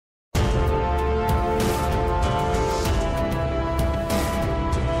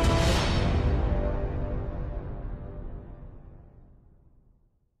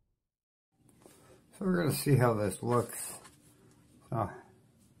So we're going to see how this looks. So,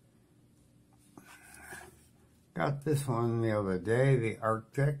 got this one the other day, the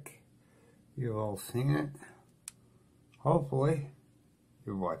Arteck. You've all seen it. Hopefully,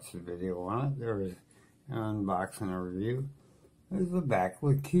 you watched the video on it. There was an unboxing and review. There's the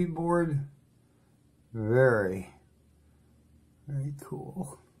Backlit keyboard. Very, very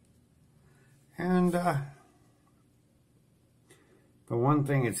cool. And the one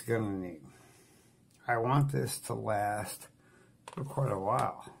thing it's going to need. I want this to last for quite a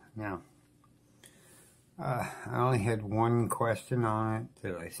while. Now, I only had one question on it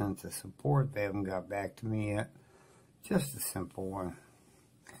that I sent to support. They haven't got back to me yet. Just a simple one.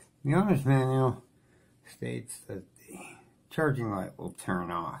 The owner's manual states that the charging light will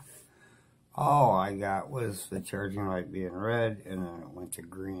turn off. All I got was the charging light being red, and then it went to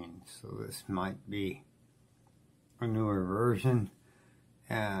green. So this might be a newer version.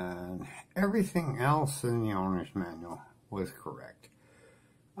 And everything else in the owner's manual was correct.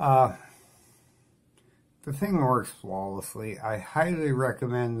 The thing works flawlessly. I highly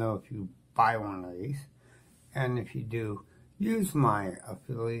recommend, though, if you buy one of these, and if you do, use my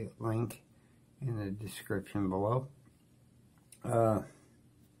affiliate link in the description below.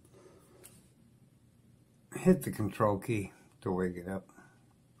 Hit the control key to wake it up,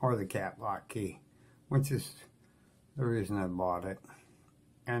 or the cap lock key, which is the reason I bought it.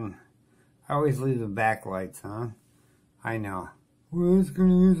 And I always leave the backlights on. I know. Well, it's going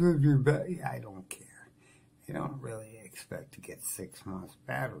to use up your battery. I don't care. You don't really expect to get 6 months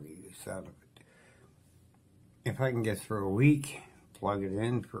battery use out of it. If I can get through a week, plug it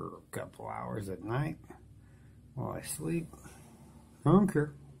in for a couple hours at night while I sleep, I don't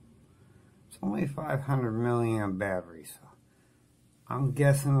care. It's only 500 milliamp battery, so I'm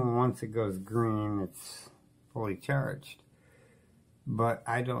guessing once it goes green, it's fully charged. But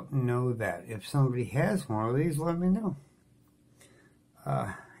I don't know that. If somebody has one of these, let me know.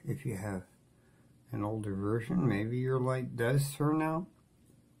 If you have an older version, maybe your light does turn out.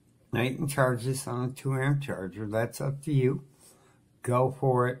 Now you can charge this on a 2-amp charger. That's up to you. Go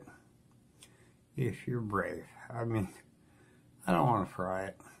for it if you're brave. I mean, I don't want to fry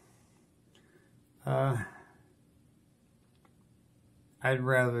it. I'd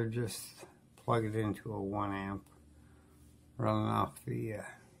rather just plug it into a 1-amp running off the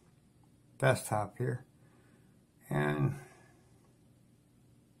desktop here, and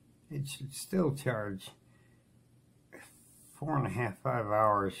it should still charge. 4.5, 5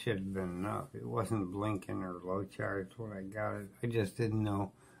 hours should have been enough. It wasn't blinking or low charge when I got it. I just didn't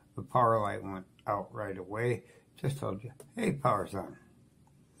know the power light went out right away. Just told you, hey, power's on.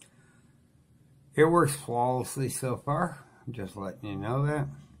 It works flawlessly so far. I'm just letting you know that.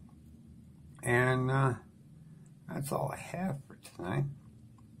 And that's all I have for tonight.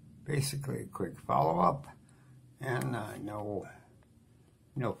 Basically a quick follow-up, and no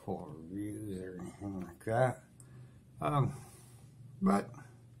full reviews or anything like that. But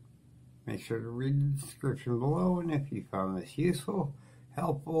make sure to read the description below, and if you found this useful,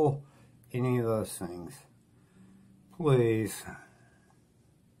 helpful, any of those things, please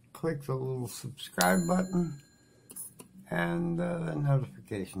click the little subscribe button and the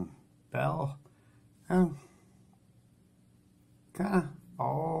notification bell, and kind of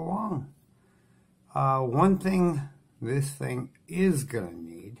follow along. One thing this thing is going to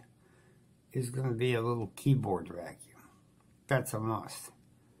need is going to be a little keyboard vacuum. That's a must.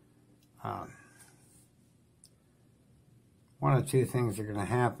 One of two things are going to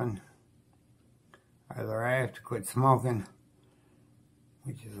happen. Either I have to quit smoking,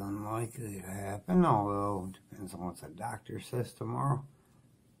 which is unlikely to happen, although it depends on what the doctor says tomorrow,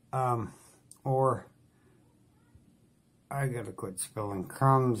 or I gotta quit spilling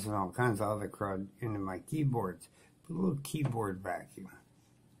crumbs and all kinds of other crud into my keyboards. Put a little keyboard vacuum.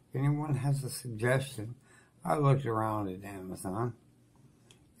 If anyone has a suggestion, I looked around at Amazon,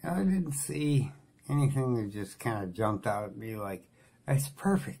 and I didn't see anything that just kind of jumped out at me like, that's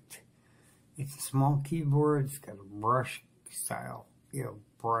perfect. It's a small keyboard, it's got a brush style,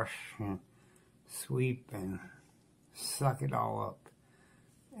 brush and sweep and suck it all up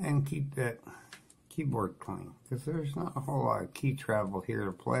and keep that keyboard clean, because there's not a whole lot of key travel here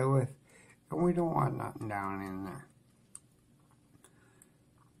to play with, and we don't want nothing down in there.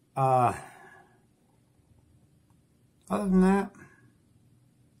 Other than that,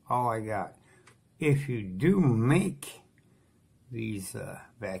 all I got. If you do make these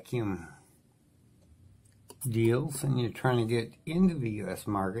vacuum deals and you're trying to get into the U.S.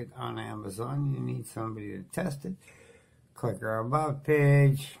 market on Amazon, you need somebody to test it, click our About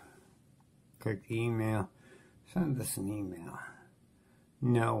page, click the email, send us an email.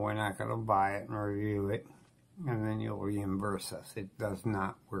 no, we're not going to buy it and review it, and then you'll reimburse us. It does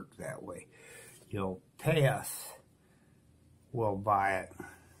not work that way. You'll pay us, we'll buy it,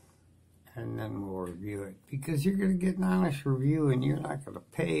 and then we'll review it. Because you're going to get an honest review, and you're not going to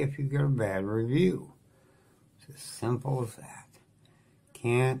pay if you get a bad review. It's as simple as that.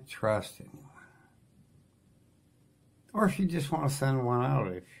 Can't trust anyone. Or if you just want to send one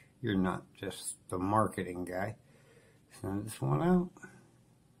out, if you're not just the marketing guy, send this one out.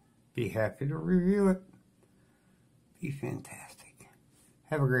 Be happy to review it. Be fantastic.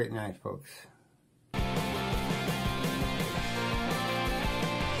 Have a great night, folks.